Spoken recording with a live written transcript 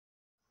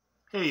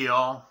Hey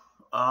y'all.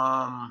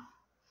 Um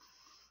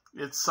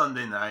it's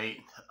Sunday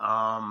night.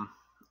 I'm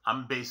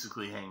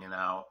basically hanging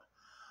out.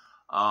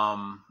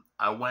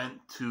 I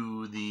went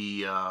to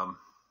the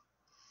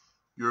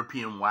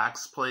European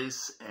wax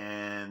place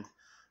and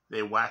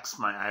they waxed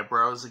my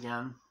eyebrows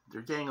again.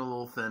 They're getting a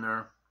little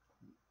thinner,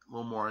 a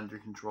little more under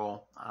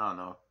control. I don't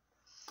know.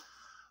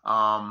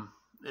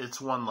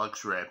 It's one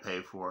luxury I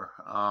pay for.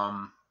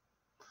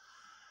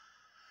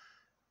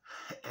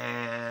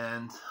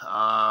 And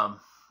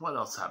what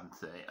else happened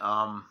today?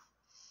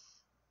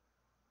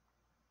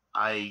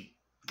 I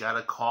got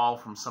a call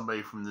from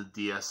somebody from the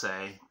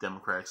DSA,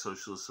 Democratic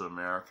Socialists of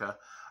America.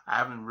 I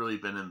haven't really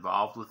been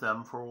involved with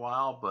them for a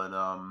while, but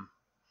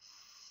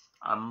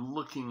I'm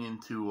looking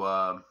into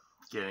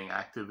getting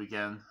active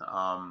again.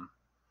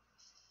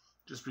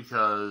 Just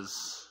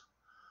because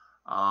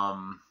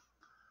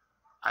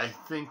I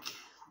think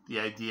the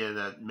idea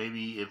that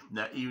maybe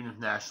even if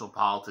national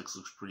politics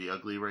looks pretty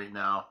ugly right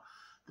now,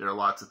 there are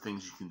lots of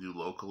things you can do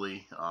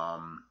locally,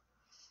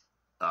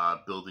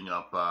 building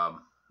up uh,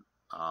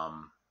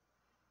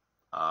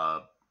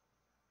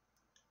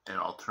 an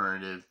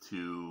alternative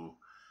to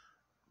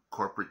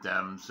corporate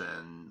Dems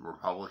and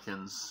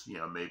Republicans. You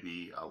know,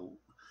 maybe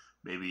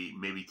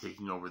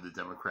taking over the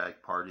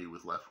Democratic Party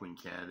with left-wing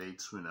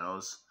candidates. Who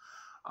knows?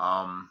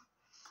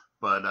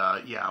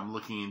 But yeah, I'm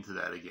looking into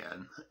that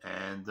again,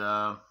 and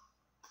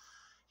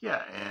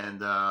yeah,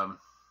 and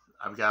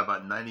I've got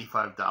about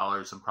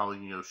 $95. I'm probably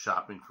gonna go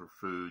shopping for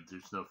food.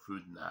 There's no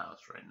food in the house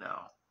right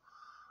now.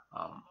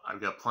 I've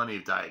got plenty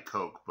of Diet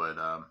Coke, but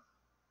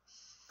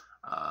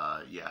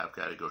yeah, I've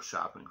got to go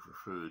shopping for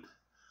food.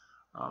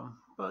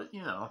 But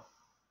you know,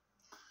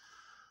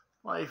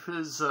 life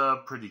is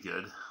pretty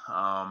good.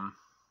 I'd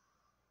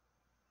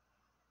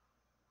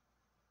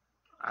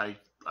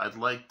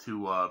like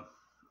to I'd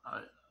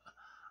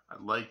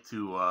like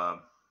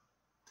to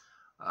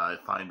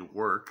find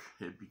work.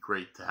 It'd be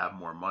great to have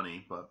more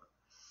money, but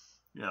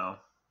you know,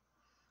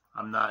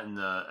 I'm not in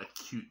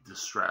acute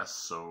distress,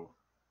 so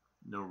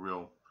no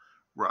real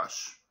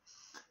rush.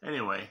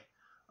 Anyway,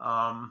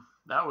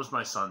 that was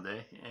my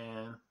Sunday,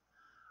 and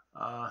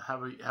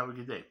have a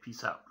good day.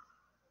 Peace out.